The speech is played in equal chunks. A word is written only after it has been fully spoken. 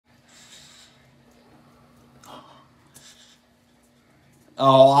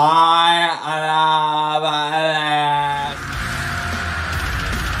Oh,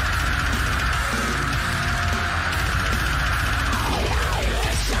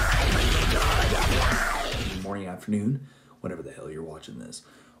 morning, afternoon, whenever the hell you're watching this.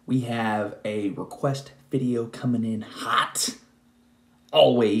 We have a request video coming in hot.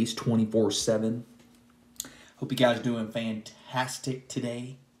 Always 24/7. Hope you guys are doing fantastic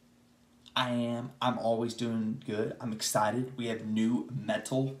today. I am. I'm always doing good. I'm excited. We have new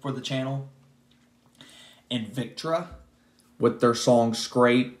metal for the channel. INVICTRA with their song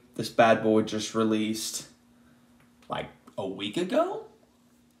Scrape. This bad boy just released like a week ago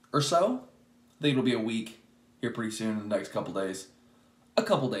or so. I think it'll be a week here pretty soon in the next couple days. A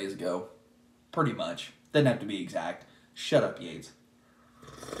couple days ago. Pretty much. Doesn't have to be exact. Shut up, Yates.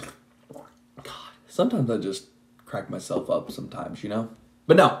 God. Sometimes I just crack myself up sometimes, you know?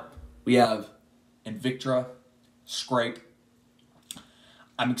 But no. We have INVICTRA, Scrape.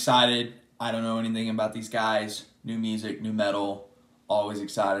 I'm excited. I don't know anything about these guys. New music, new metal. Always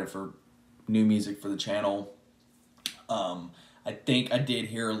excited for new music for the channel. I think I did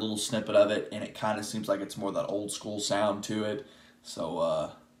hear a little snippet of it, and it kind of seems like it's more that old school sound to it.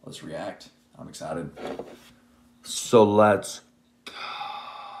 So let's react. I'm excited. So let's go.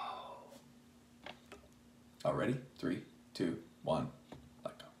 All ready? 3, 2, 1.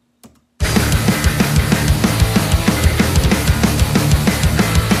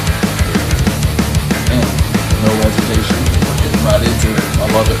 No hesitation. We're getting right into it. I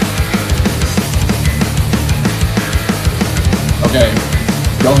love it. Okay.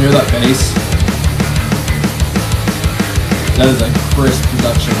 Y'all hear that bass? That is a crisp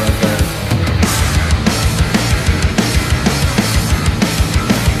production right there.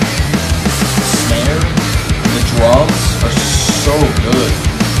 The snare and the drums are so good.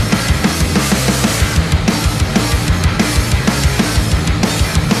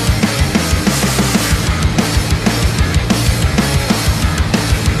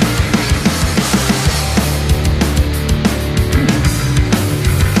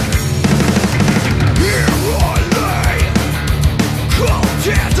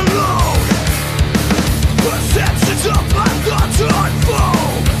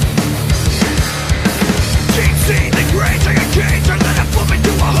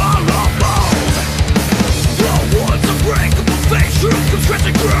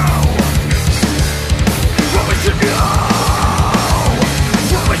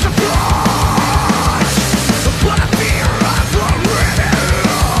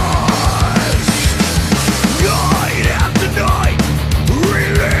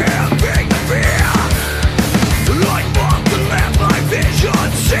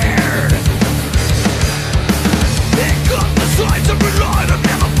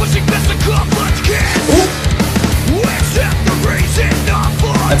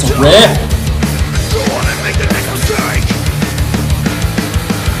 That's a riff.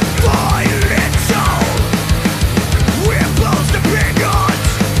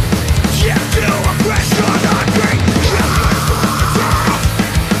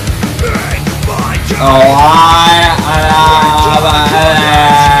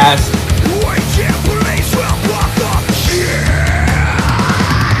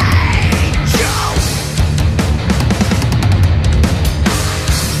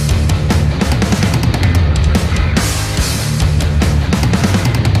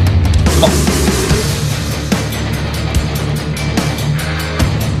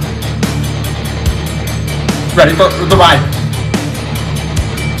 Ready for the ride.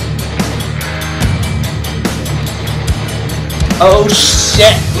 Oh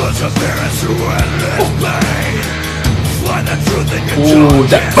shit! Ooh,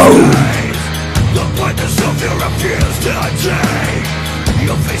 that boom! The brightness of your appears today.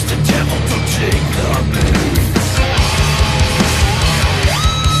 You face the devil to take the bait.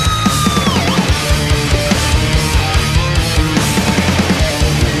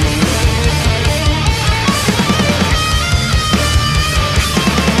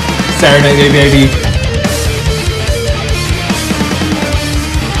 Saturday Day Baby.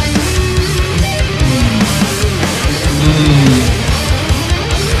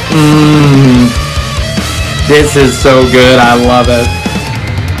 This is so good. I love it.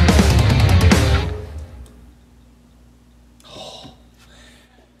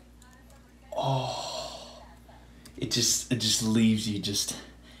 Oh. It just leaves you just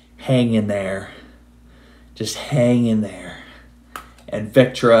hanging there. Just hanging there.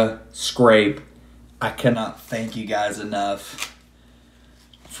 INVICTRA, Scrape. I cannot thank you guys enough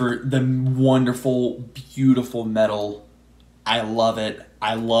for the wonderful, beautiful metal. I love it.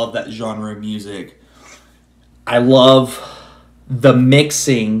 I love that genre of music. I love the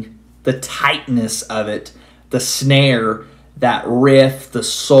mixing, the tightness of it, the snare, that riff, the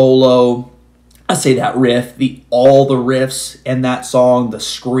solo. I say that riff, all the riffs in that song, the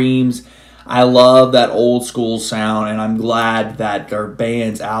screams. I love that old school sound, and I'm glad that there are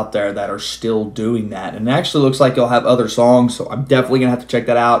bands out there that are still doing that. And it actually looks like you'll have other songs, so I'm definitely going to have to check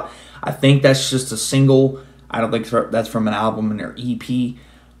that out. I think that's just a single. I don't think that's from an album in their EP.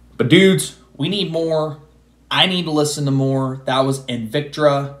 But dudes, we need more. I need to listen to more. That was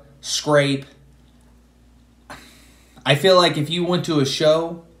INVICTRA, Scrape. I feel like if you went to a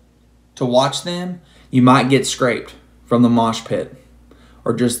show to watch them, you might get scraped from the mosh pit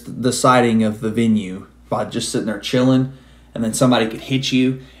or just the siding of the venue by just sitting there chilling, and then somebody could hit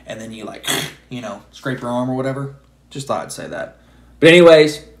you, and then you like, scrape your arm or whatever. Just thought I'd say that. But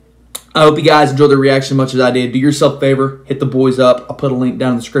anyways, I hope you guys enjoyed the reaction as much as I did. Do yourself a favor, hit the boys up. I'll put a link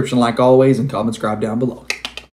down in the description like always, and comment, subscribe down below.